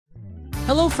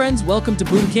Hello friends, welcome to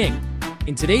Boom King.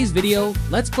 In today's video,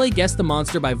 let's play Guess the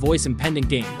Monster by Voice and Pendant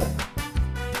game.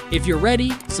 If you're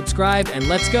ready, subscribe and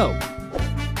let's go.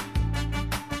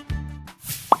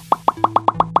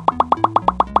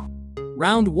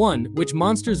 Round 1, which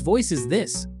monster's voice is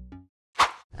this?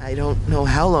 I don't know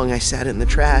how long I sat in the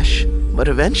trash, but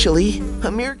eventually,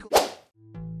 a miracle.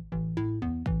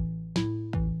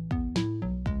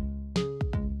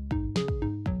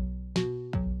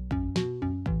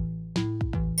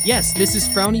 Yes, this is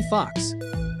Frowny Fox.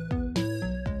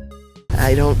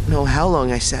 I don't know how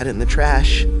long I sat in the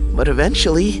trash, but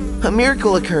eventually, a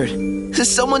miracle occurred.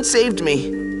 Someone saved me.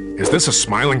 Is this a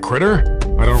smiling critter?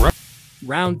 I don't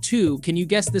Round 2, can you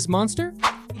guess this monster?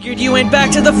 Figured you went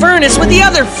back to the furnace with the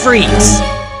other freaks.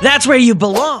 That's where you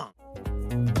belong.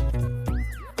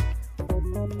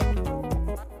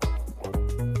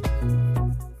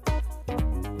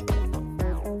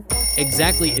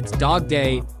 Exactly, it's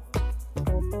Dogday.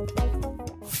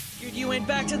 Figured you went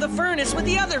back to the furnace with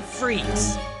the other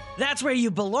freaks. That's where you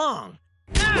belong.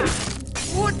 Ah!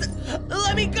 What the?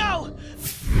 Let me go!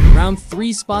 Round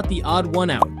 3, spot the odd one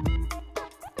out.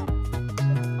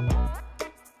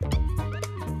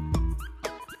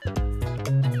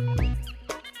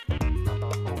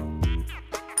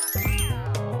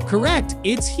 Correct,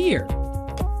 it's here.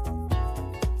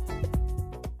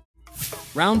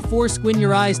 Round 4, squint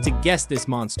your eyes to guess this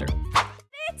monster.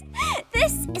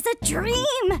 This is a dream!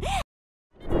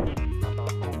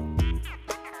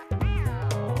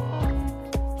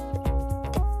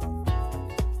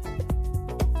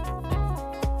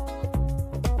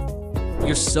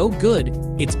 You're so good,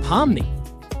 it's Pomni.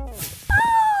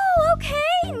 Oh,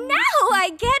 okay, now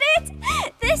I get it!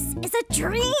 This is a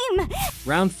dream!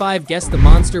 Round 5, guess the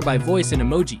monster by voice and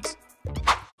emojis.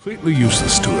 completely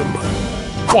useless to him.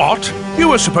 What? You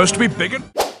were supposed to be big and...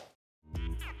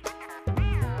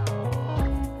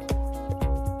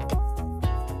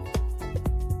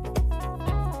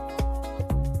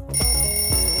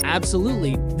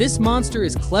 Absolutely, this monster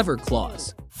is Clever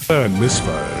Claws. And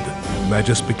misfired. And I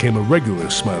just became a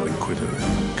regular smiling critter.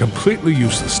 Completely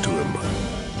useless to him.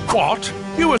 What?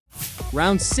 You were...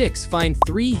 Round 6, find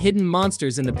 3 hidden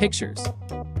monsters in the pictures.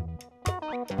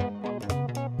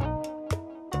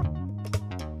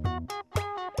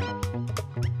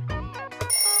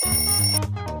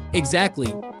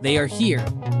 Exactly, they are here.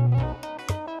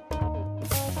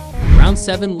 Round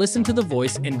 7, listen to the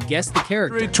voice and guess the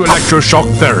character. Straight to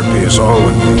electroshock therapy is all.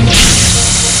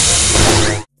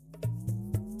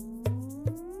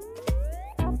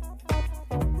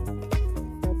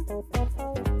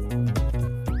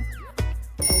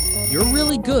 You're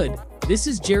really good. This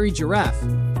is Jerry Giraffe.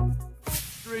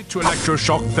 Straight to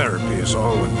electroshock therapy is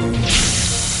all.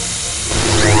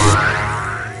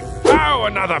 Oh,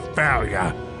 another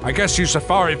failure. I guess you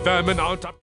safari vermin aren't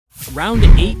up. Round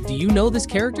 8, do you know this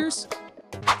characters?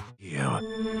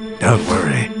 You. Don't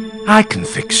worry. I can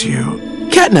fix you.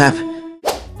 Catnap!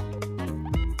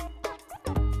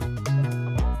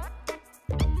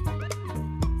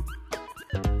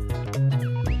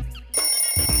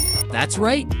 That's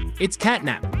right, it's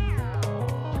Catnap.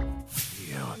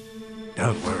 You.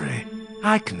 Don't worry.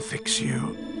 I can fix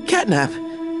you. Catnap!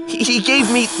 He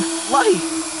gave me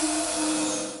life!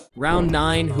 Round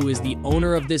 9, who is the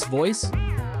owner of this voice?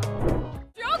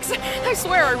 Jokes! I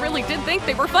swear I really did think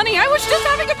they were funny. I was just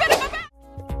having a bit of a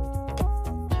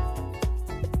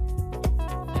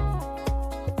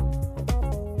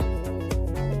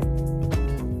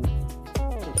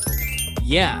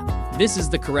Yeah, this is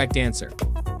the correct answer.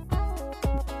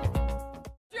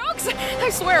 Jokes! I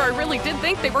swear I really did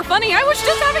think they were funny. I was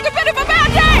just having a bit of a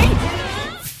bad day!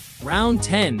 Round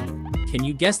 10. Can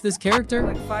you guess this character?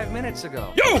 Like 5 minutes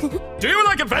ago. You! Do you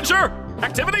like adventure?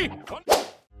 Activity?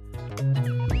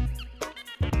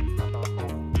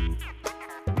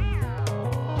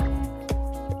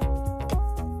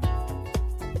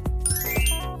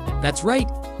 That's right,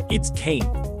 it's Kane.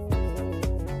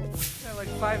 Like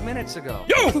 5 minutes ago.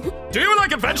 You! Do you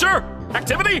like adventure?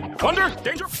 Activity? Wonder?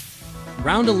 Danger?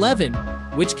 Round 11.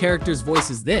 Which character's voice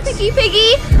is this?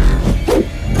 Piggy!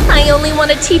 I only want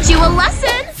to teach you a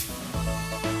lesson!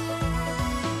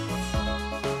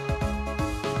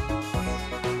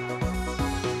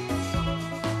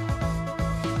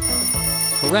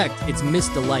 Correct, it's Miss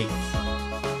Delight.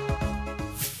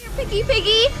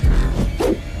 Piggy!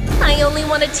 I only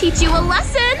want to teach you a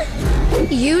lesson!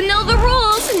 You know the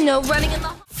rules, no running in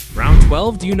the... Round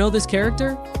 12. Do you know this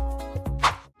character?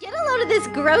 Get a load of this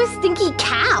gross, stinky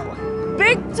cow!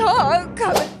 big talk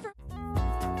coming from...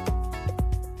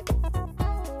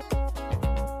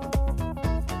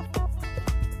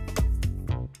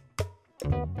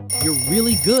 You're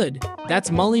really good.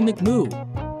 That's Molly McMoo.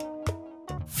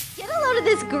 Get a load of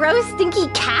this gross, stinky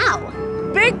cow.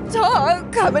 Big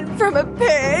talk coming from a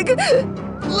pig.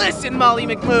 Listen, Molly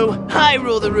McMoo, I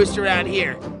rule the roost around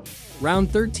here.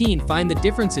 Round 13, find the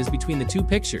differences between the two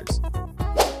pictures.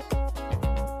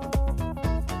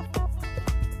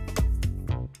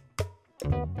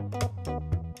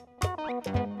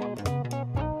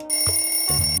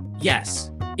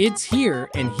 Yes, it's here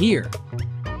and here.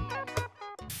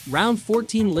 Round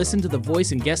 14, listen to the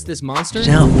voice and guess this monster.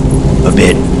 Sound a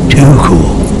bit too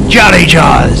cool. Jolly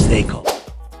Jaws, they call.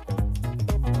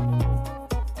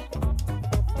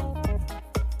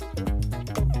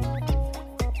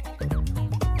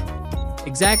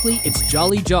 Exactly, it's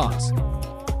Jolly Jaws.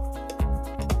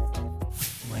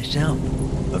 Myself,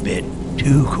 a bit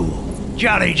too cool.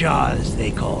 Jolly Jaws,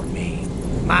 they called me.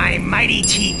 My mighty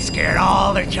teeth scared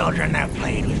all the children that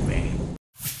played with me.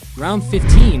 Round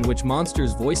 15, which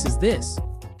monster's voice is this?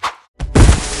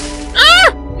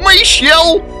 Ah! My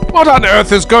shell! What on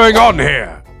earth is going on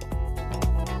here?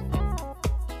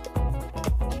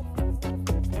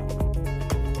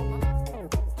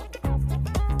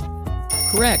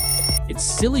 Correct, it's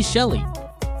Silly Shelly.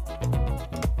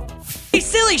 Hey,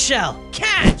 Silly Shell,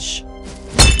 catch!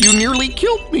 You nearly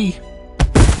killed me.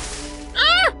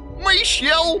 Ah! My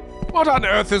shell! What on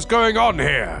earth is going on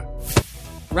here?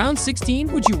 Round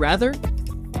 16, would you rather?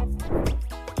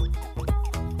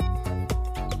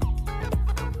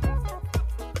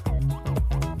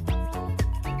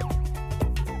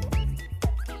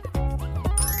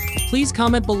 Please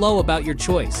comment below about your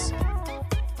choice.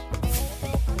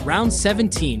 Round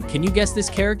 17, can you guess this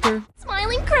character?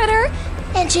 Smiling critter.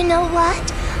 And you know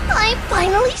what? I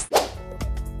finally...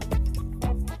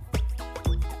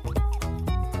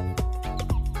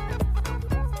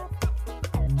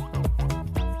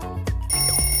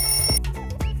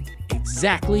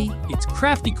 Exactly, it's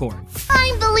Crafty Corn.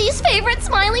 I'm the least favorite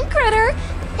smiling critter.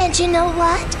 And you know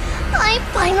what? I'm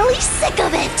finally sick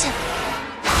of it.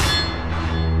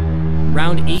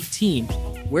 Round 18,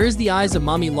 where's the eyes of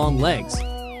Mommy Long Legs?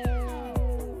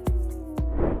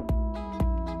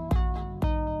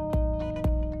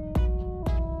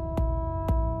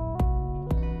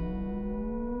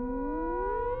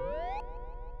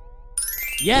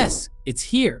 Yes, it's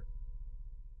here.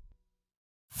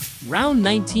 Round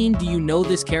 19, do you know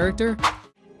this character?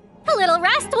 A little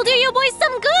rest will do you boys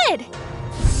some good.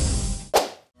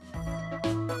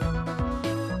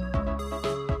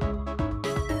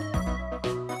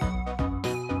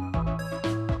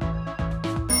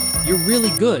 You're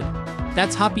really good.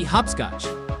 That's Hoppy Hopscotch.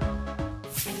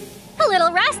 A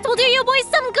little rest will do you boys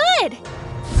some good.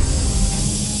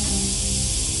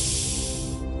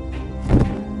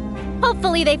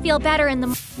 Hopefully they feel better in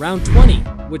the... Round 20,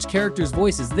 which character's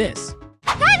voice is this?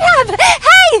 Catnap!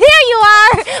 Hey, there you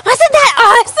are! Wasn't that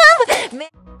awesome?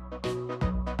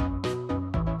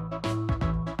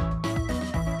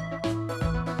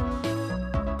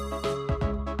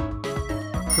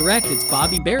 Correct, it's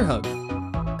Bobby Bearhug.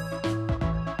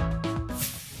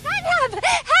 Catnap!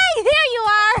 Hey, there you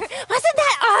are! Wasn't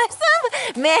that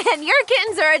awesome? Man, your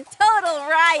kittens are a total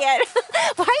riot.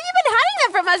 Why have you been hiding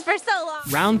them from us for so long?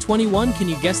 Round 21, can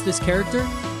you guess this character?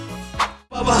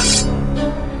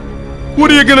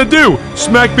 What are you gonna do?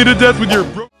 Smack me to death with your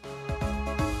bro-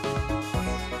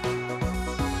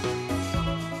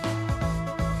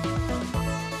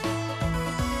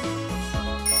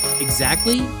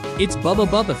 Exactly, it's Bubba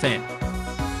Bubba Fan.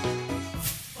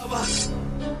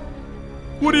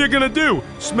 What are you gonna do?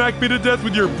 Smack me to death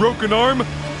with your broken arm?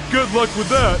 Good luck with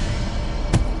that.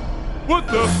 What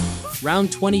the?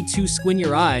 Round 22, squint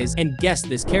your eyes and guess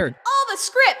this character. All the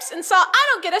scripts and saw I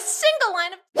don't get a single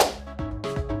line of...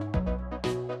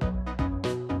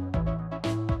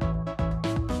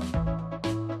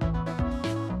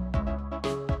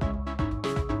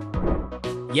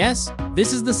 Yes,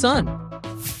 this is the sun.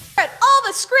 Read all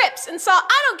the scripts and saw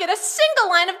I don't get a single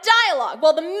line of dialogue,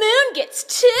 while the moon gets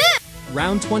 2.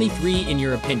 Round 23, in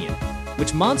your opinion,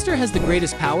 which monster has the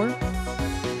greatest power?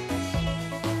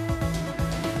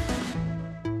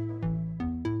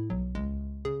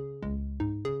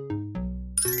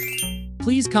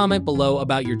 Please comment below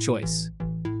about your choice.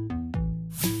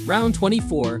 Round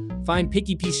 24, find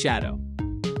Picky Piece Shadow.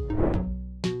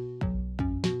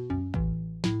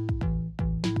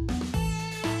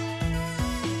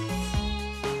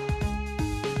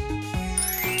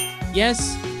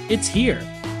 Yes, it's here.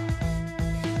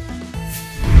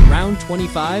 Round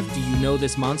 25, do you know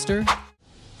this monster?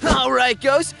 All right,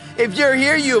 Ghost. If you're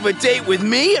here, you have a date with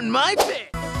me and my pig.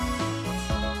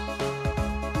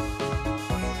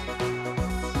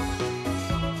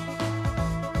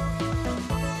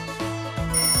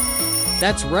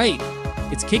 That's right.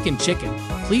 It's Kickin' Chicken.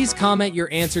 Please comment your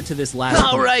answer to this last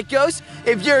All one. right, Ghost.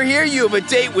 If you're here, you have a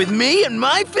date with me and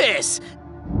my fist.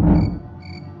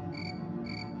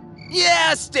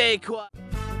 Yeah, stay quiet.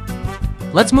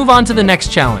 Let's move on to the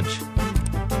next challenge.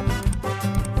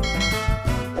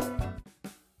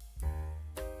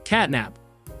 Catnap.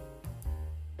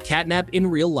 Catnap in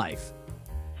real life.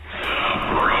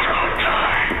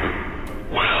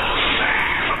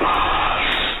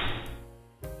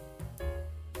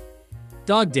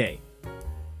 Dogday.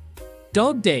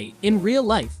 Dogday in real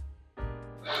life.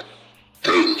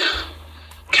 Thing.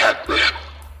 Catnap.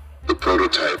 The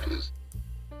prototype is...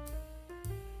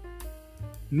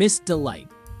 Miss Delight.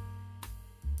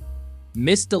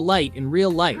 Miss Delight in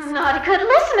real life. Not a good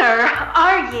listener,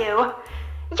 are you?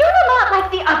 You're a lot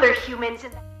like the other humans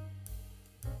in the...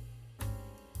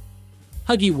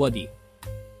 Huggy Wuggy.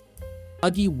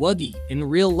 Huggy Wuggy in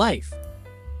real life.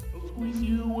 I'll squeeze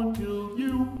you until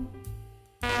you...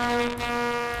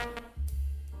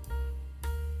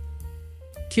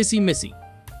 Kissy Missy.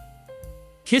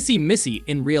 Kissy Missy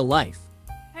in real life.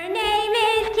 Her name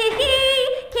is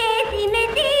Kissy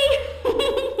Missy.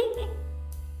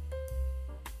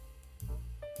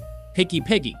 Picky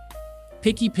Piggy.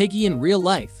 Picky Piggy in real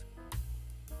life.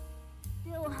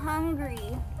 Still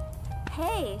hungry.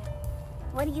 Hey,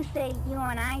 what do you say you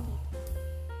and I do?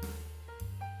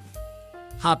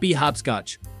 Hoppy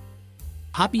Hopscotch.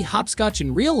 Hoppy Hopscotch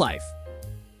in real life.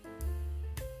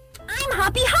 I'm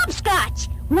Hoppy Hopscotch!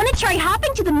 Wanna try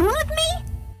hopping to the moon with me?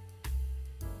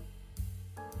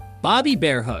 Bobby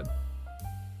Bear Hug.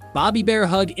 Bobby Bear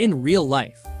Hug in real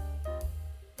life.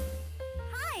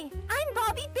 Hi, I'm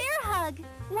Bobby Bear Hug.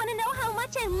 Wanna know how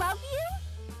much I love you?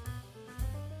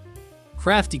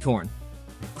 Crafty Corn.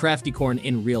 Crafty Corn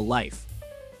in real life.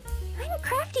 I'm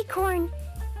Crafty Corn.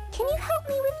 Can you help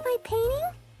me with my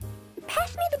painting?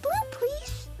 Pass me the blue,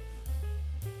 please.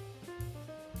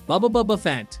 Bubba Bubba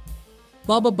Fant.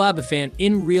 Bubba Bubba Fant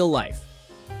in real life.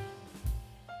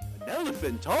 An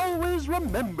elephant always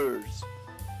remembers.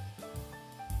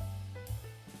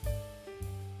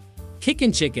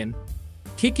 Kickin' Chicken.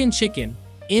 Kickin' Chicken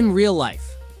in real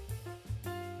life.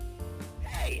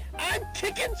 Hey, I'm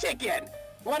Kickin' Chicken.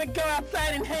 Wanna go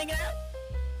outside and hang out?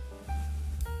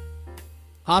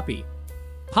 Poppy.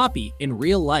 Poppy in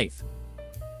real life.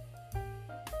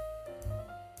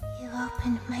 You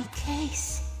opened my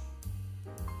case.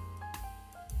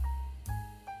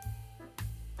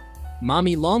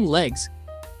 Mommy Long Legs.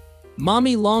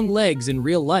 Mommy Long Legs in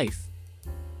real life.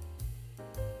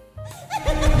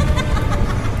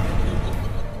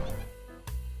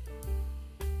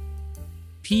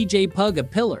 PJ Pug a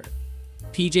Pillar.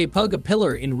 PJ Pug a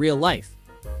Pillar in real life.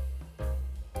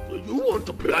 Do you want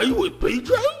to play with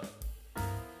PJ?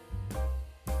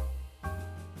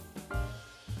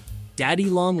 Daddy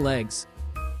Long Legs.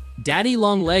 Daddy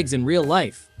Long Legs in real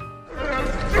life.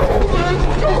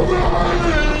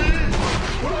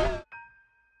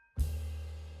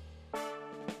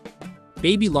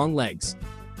 Baby Long Legs.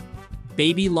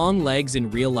 Baby Long Legs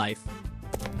in real life.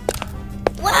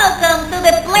 Welcome to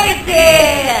the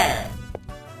playground!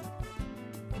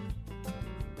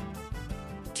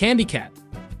 Candy Cat.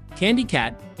 Candy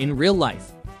Cat in real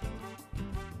life.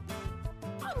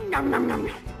 Nom nom nom.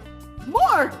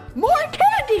 More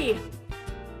candy!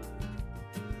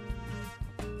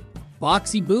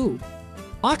 Boxy Boo.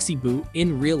 Boxy Boo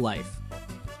in real life.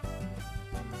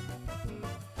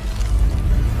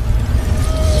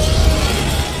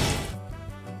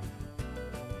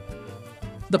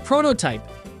 The Prototype.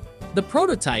 The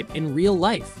Prototype in real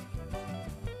life.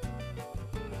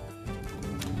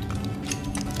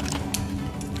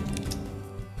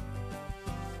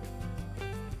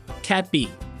 Cat B.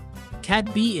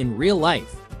 Cat B in real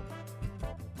life.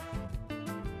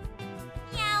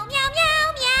 Meow, meow,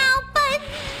 meow, meow, buzz.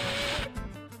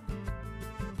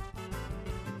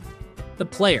 The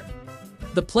Player.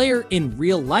 The Player in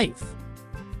real life.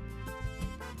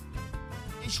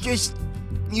 It's just,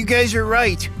 you guys are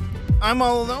right. I'm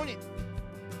all alone.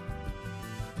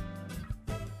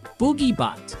 Boogie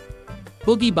Bot.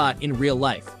 Boogie Bot in real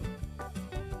life.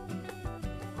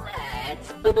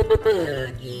 Let's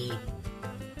boogie.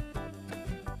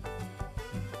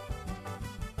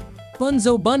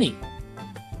 Bunzo Bunny.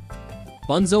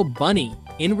 Bunzo Bunny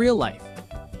in real life.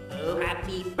 Oh,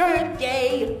 happy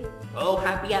birthday! Oh,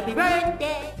 happy, happy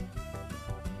birthday!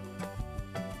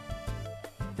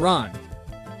 Bron.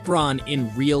 Bron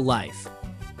in real life.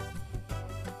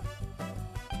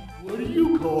 What do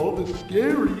you call the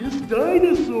scariest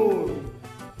dinosaur?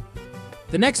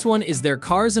 The next one is their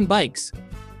cars and bikes.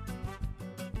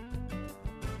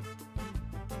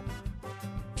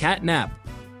 Catnap.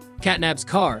 Catnap's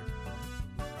car.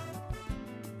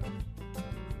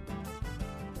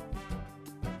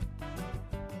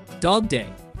 Dogday.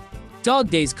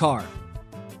 Dogday's car.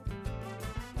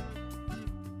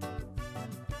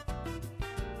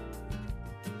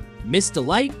 Miss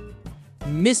Delight.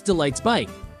 Miss Delight's bike.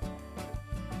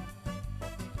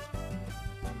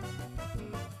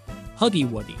 Huggy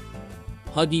Wuggy.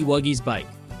 Huggy Wuggy's bike.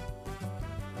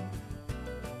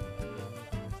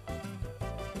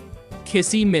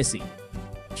 Kissy Missy.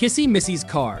 Kissy Missy's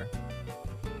car.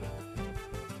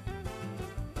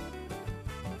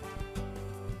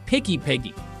 Picky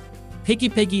Piggy. Picky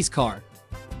Piggy's car.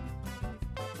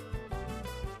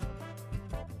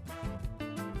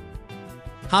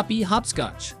 Hoppy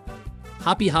Hopscotch.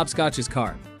 Hoppy Hopscotch's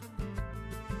car.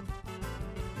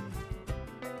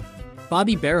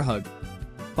 Bobby Bear Hug.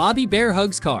 Bobby Bear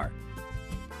Hug's car.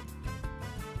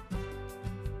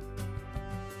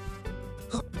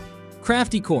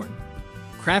 Crafty Corn.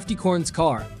 Crafty Corn's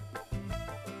car.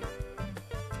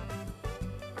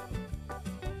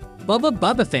 Bubba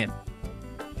Bubbathant.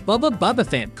 Bubba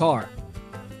Bubbathant car.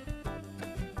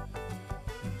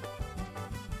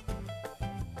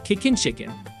 Kickin'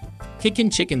 Chicken. Kickin'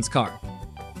 Chicken's car.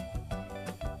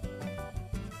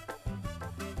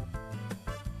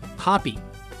 Poppy.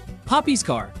 Poppy's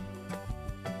car.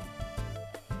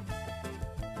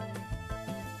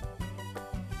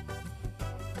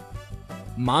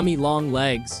 Mommy Long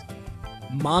Legs.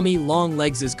 Mommy Long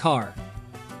Legs' car.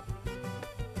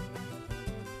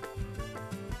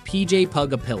 PJ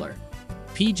Pug a Pillar.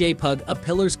 PJ Pug a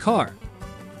Pillar's car.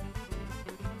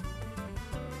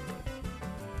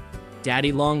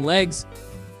 Daddy Long Legs.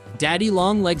 Daddy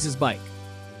Long Legs' bike.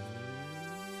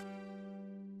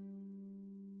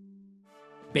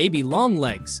 Baby Long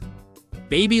Legs.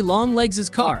 Baby Long Legs'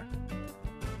 car.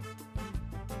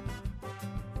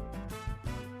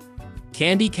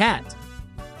 Candy Cat.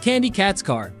 Candy Cat's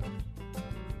car.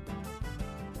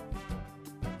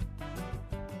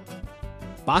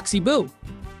 Boxy Boo.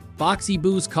 Boxy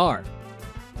Boo's car.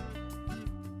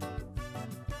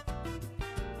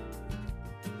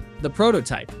 The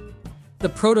Prototype. The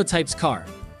Prototype's car.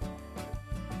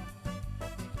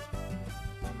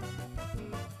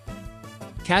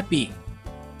 Cat B.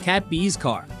 Cat B's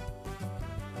car.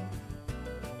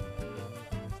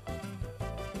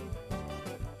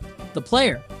 The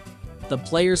Player. The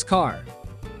Player's car.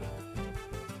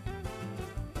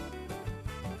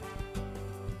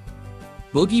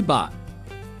 Boogie Bot.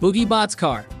 Boogie Bot's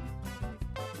car.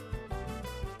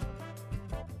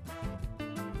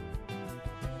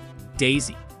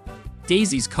 Daisy.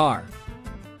 Daisy's car.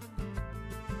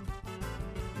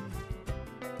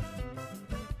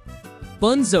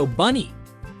 Bunzo Bunny.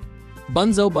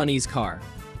 Bunzo Bunny's car.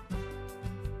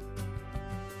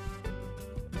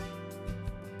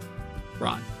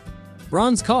 Bron.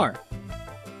 Bron's car.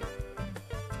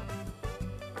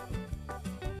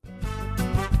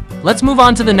 Let's move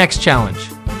on to the next challenge.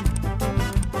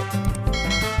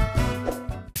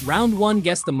 Round 1,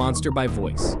 guess the monster by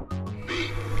voice.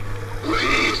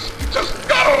 Please, just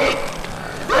go!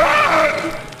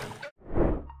 Run!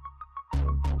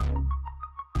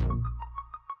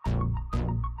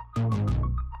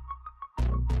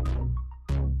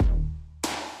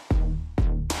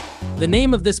 The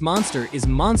name of this monster is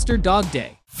Monster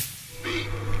Dogday.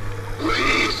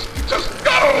 Please, just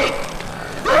go!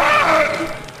 Run!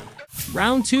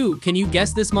 Round 2, can you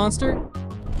guess this monster?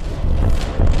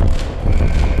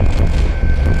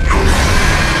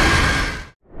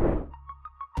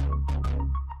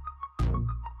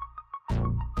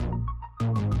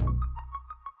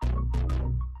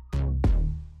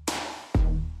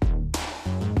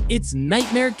 It's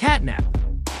Nightmare Catnap.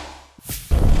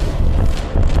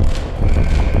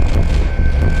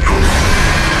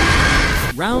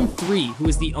 Round 3, who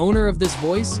is the owner of this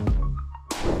voice?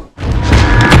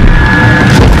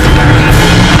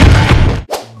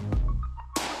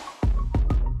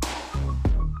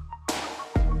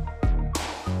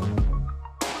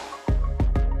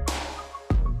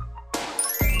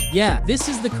 Yeah, this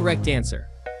is the correct answer.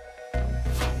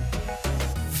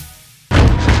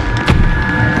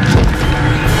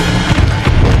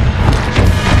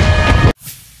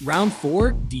 Round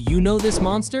 4, do you know this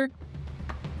monster?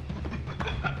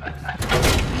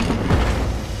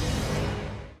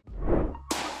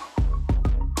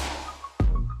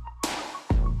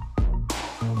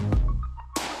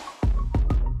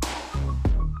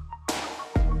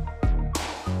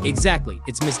 Exactly,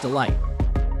 it's Miss Delight.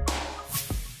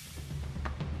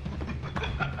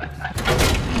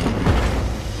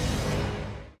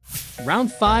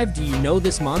 Round 5, do you know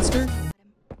this monster?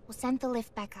 We'll send the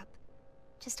lift back up.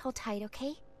 Just hold tight,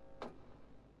 okay?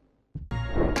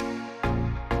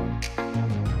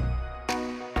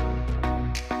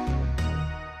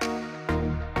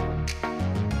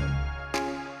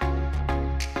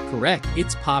 Correct,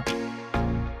 it's Poppy.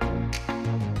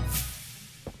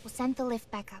 We'll send the lift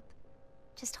back up.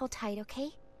 Just hold tight, okay?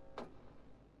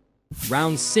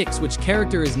 Round 6, which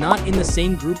character is not in the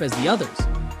same group as the others?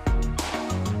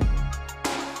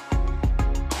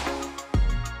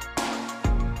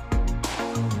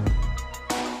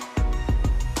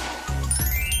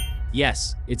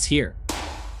 Yes, it's here.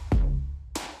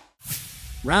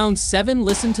 Round 7,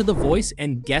 listen to the voice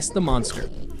and guess the monster.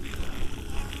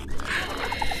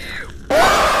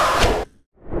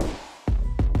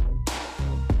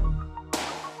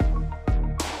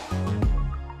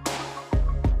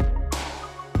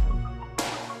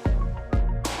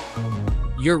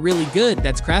 You're really good,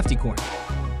 that's Crafty Corn.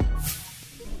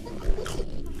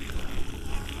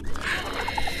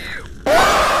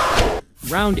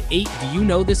 Round 8, do you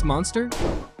know this monster?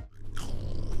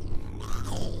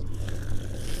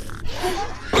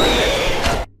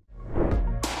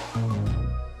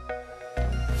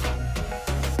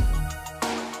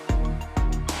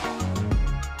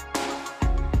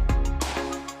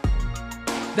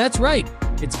 That's right,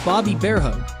 it's Bobby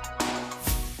Bearhug.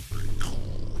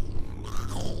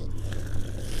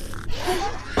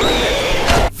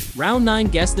 Round 9,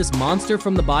 guess this monster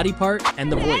from the body part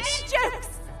and the voice.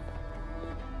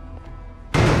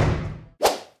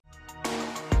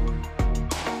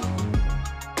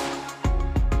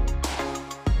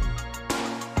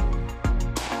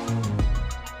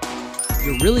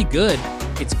 You're really good.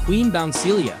 It's Queen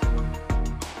Bouncelia.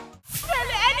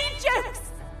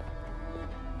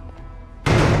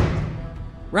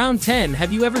 Round 10,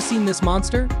 have you ever seen this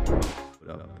monster?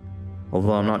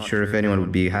 Although I'm not sure if anyone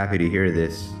would be happy to hear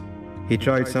this. He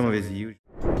tried some of his usual...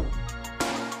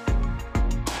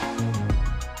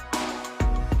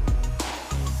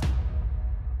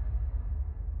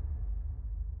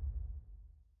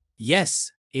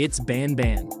 Yes, it's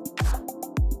Banban.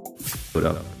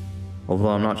 Although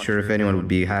I'm not sure if anyone would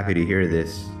be happy to hear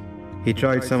this. He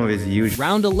tried some of his usual...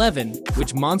 Round 11,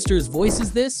 which monster's voice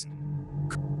is this?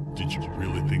 Did you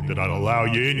really think that I'd allow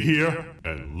you in here?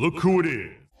 And look who it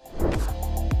is.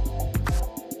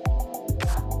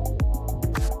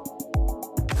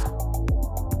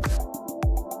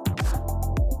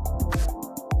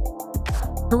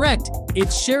 Correct,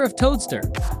 it's Sheriff Toadster.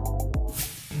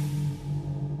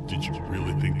 Did you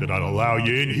really think that I'd allow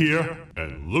you in here?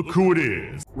 And look who it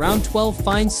is. Round 12,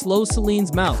 find Slow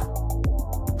Celine's mouth.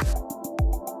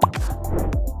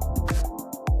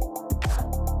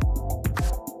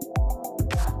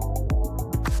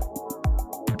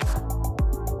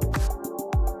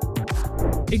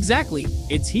 Exactly,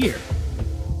 it's here.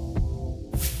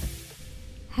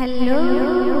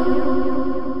 Hello?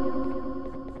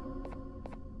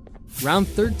 Round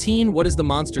 13, what is the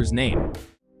monster's name?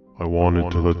 I wanted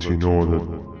to let you know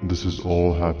that this is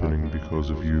all happening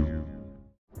because of you.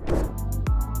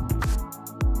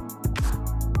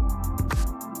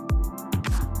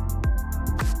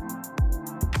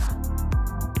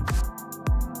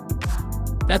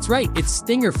 That's right, it's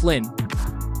Stinger Flynn.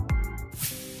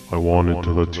 I wanted to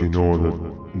let you know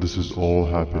that this is all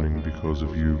happening because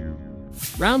of you.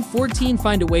 Round 14,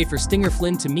 find a way for Stinger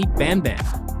Flynn to meet Banban.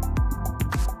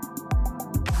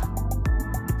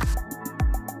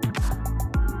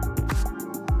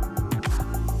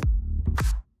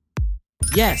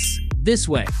 Yes, this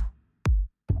way.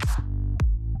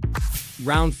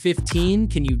 Round 15,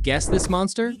 can you guess this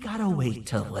monster? We gotta wait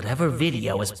till whatever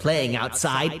video is playing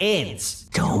outside ends.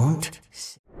 Don't.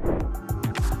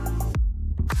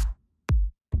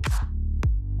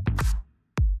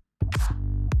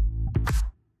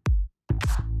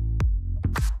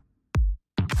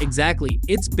 Exactly,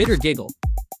 it's Bitter Giggle.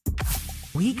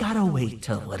 We gotta wait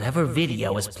till whatever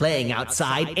video is playing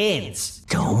outside ends.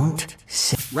 Don't.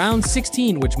 Round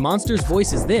 16, which monster's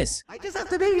voice is this? I just have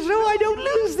to make sure I don't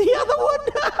lose the other one.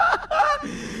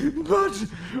 But...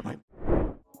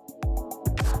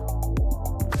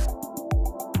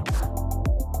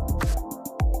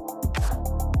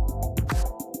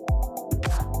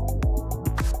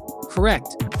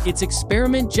 Correct, it's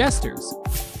Experiment Jesters.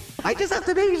 I just have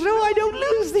to make sure I don't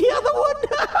lose the other one.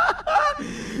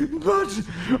 But...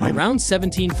 Round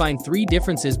 17, find 3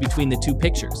 differences between the 2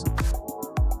 pictures.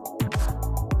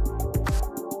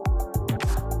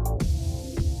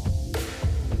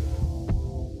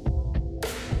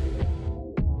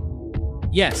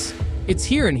 Yes, it's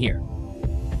here and here.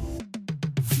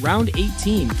 Round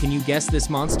 18, can you guess this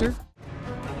monster?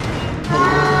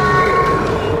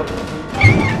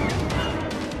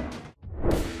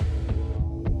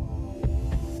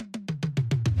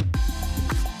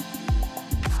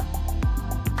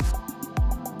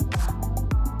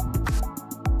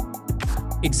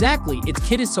 Exactly, it's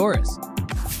Kiddosaurus.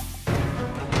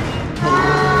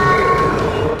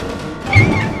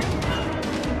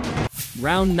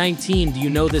 Round 19, do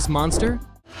you know this monster?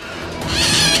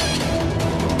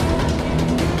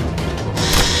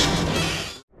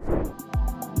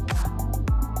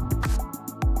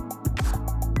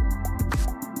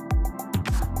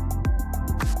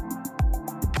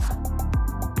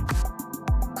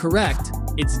 Correct,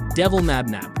 it's Devil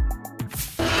Mabnap.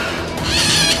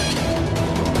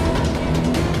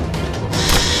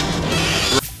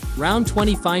 Round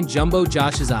 20, find Jumbo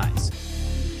Josh's eyes.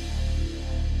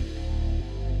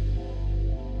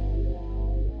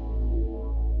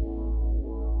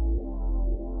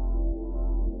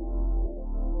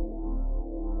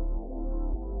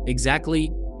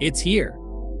 Exactly, it's here.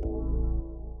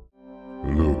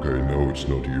 Look, I know it's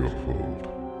not your fault.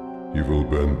 Evil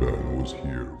Banban was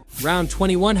here. Round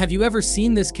 21, have you ever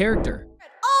seen this character?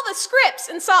 All the scripts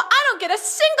and saw I don't get a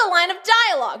single line of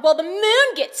dialogue while the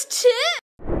moon gets two.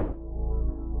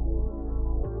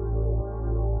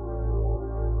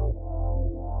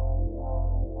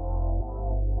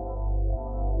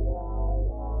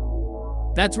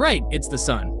 That's right, it's the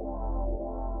sun.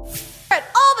 Read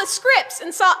all the scripts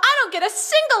and saw I don't get a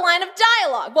single line of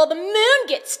dialogue while the moon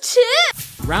gets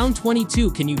two. Round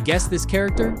 22, can you guess this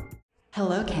character?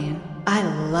 Hello, Kane. I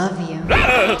love you.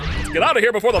 Let's get out of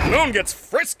here before the moon gets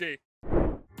frisky.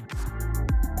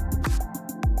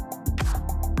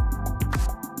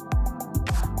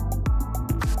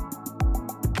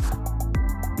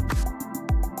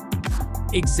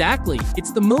 Exactly,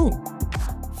 it's the moon.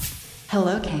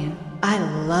 Hello, Kane. I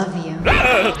love you.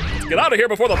 Let's get out of here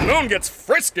before the moon gets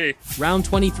frisky. Round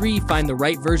 23, find the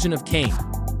right version of Kane.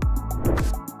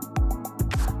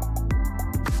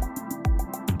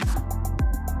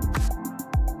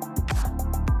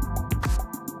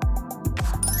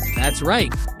 That's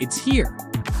right, it's here.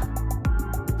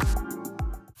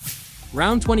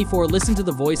 Round 24, listen to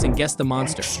the voice and guess the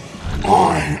monster.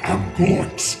 I am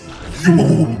Glutz. You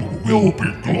will be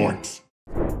Glutz.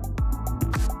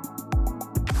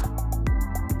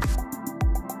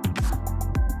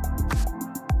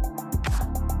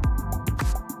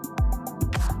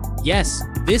 Yes,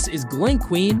 this is Glen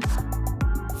Queen.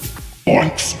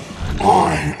 Glutz.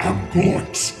 I am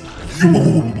Glutz. You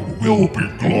will be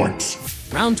Glutz.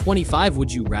 Round 25, would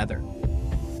you rather?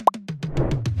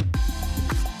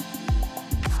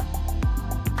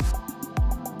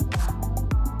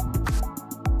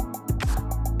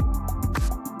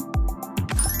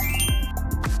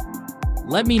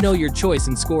 Let me know your choice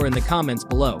and score in the comments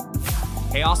below.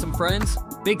 Hey awesome friends,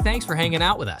 big thanks for hanging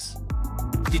out with us.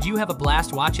 Did you have a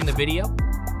blast watching the video?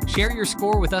 Share your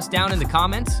score with us down in the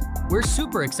comments. We're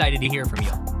super excited to hear from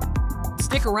you.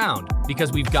 Stick around,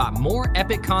 because we've got more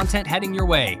epic content heading your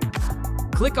way.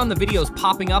 Click on the videos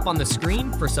popping up on the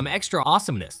screen for some extra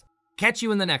awesomeness. Catch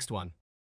you in the next one.